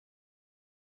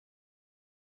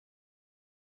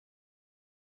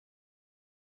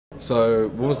So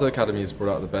Walthamstow Academy has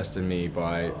brought out the best in me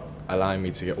by allowing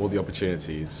me to get all the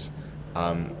opportunities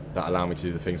that allow me to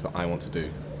do the things that I want to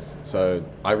do. So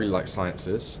I really like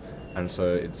sciences, and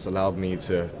so it's allowed me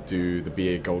to do the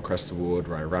BA Goldcrest Award,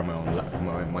 where I ran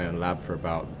my own lab for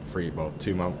about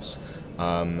 2 months,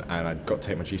 and I got to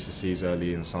take my GCSEs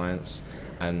early in science,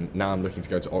 and now I'm looking to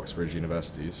go to Oxford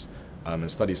universities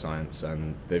and study science,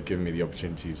 and they've given me the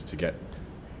opportunities to get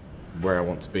where I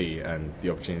want to be and the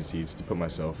opportunities to put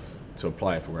myself to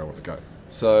apply for where I want to go.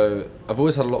 So I've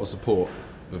always had a lot of support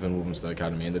within Walthamstow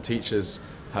Academy, and the teachers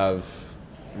have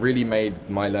really made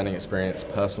my learning experience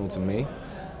personal to me.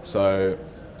 So,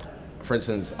 for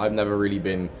instance, I've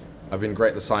been great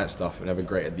at the science stuff, but never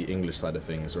great at the English side of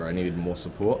things, where I needed more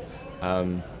support.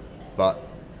 And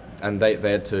they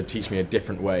had to teach me a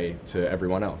different way to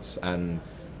everyone else. And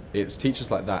it's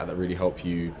teachers like that that really help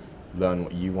you learn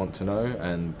what you want to know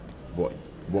and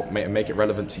make it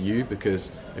relevant to you.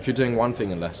 Because if you're doing one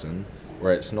thing in lesson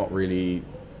where it's not really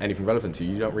anything relevant to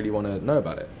you, you don't really want to know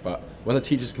about it. But when the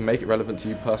teachers can make it relevant to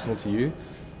you, personal to you,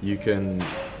 you can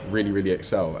really, really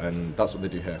excel, and that's what they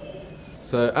do here.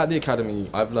 So at the Academy,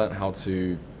 I've learned how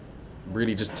to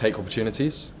really just take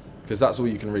opportunities, because that's all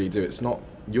you can really do. It's not,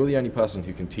 you're the only person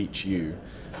who can teach you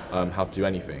how to do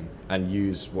anything and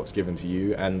use what's given to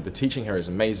you, and the teaching here is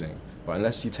amazing, but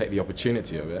unless you take the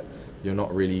opportunity of it, you're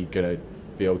not really going to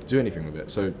be able to do anything with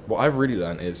it. So what I've really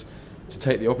learned is to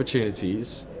take the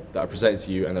opportunities that are presented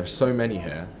to you, and there are so many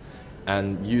here,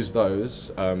 and use those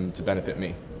to benefit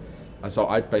me. And so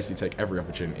I basically take every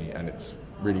opportunity, and it's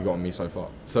really gotten me so far.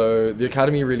 So the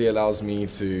Academy really allows me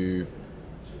to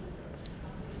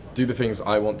do the things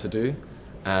I want to do,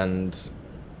 and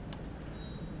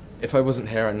if I wasn't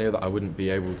here, I knew that I wouldn't be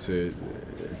able to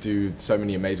do so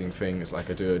many amazing things. Like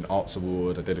I do an arts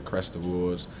award, I did a Crest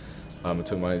award, I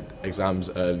took my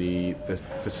exams early, the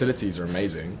facilities are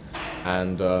amazing,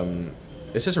 and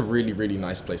it's just a really, really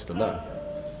nice place to learn.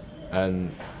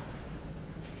 And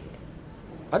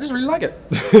I just really like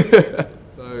it.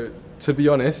 So, to be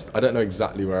honest, I don't know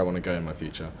exactly where I want to go in my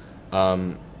future.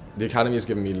 The Academy has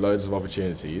given me loads of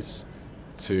opportunities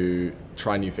to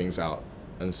try new things out.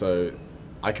 And so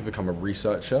I could become a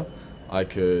researcher, I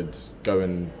could go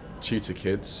and tutor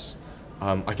kids,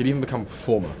 I could even become a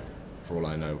performer, for all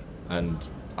I know. And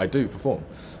I do perform.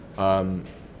 But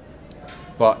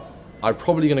I'm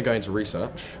probably going to go into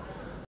research,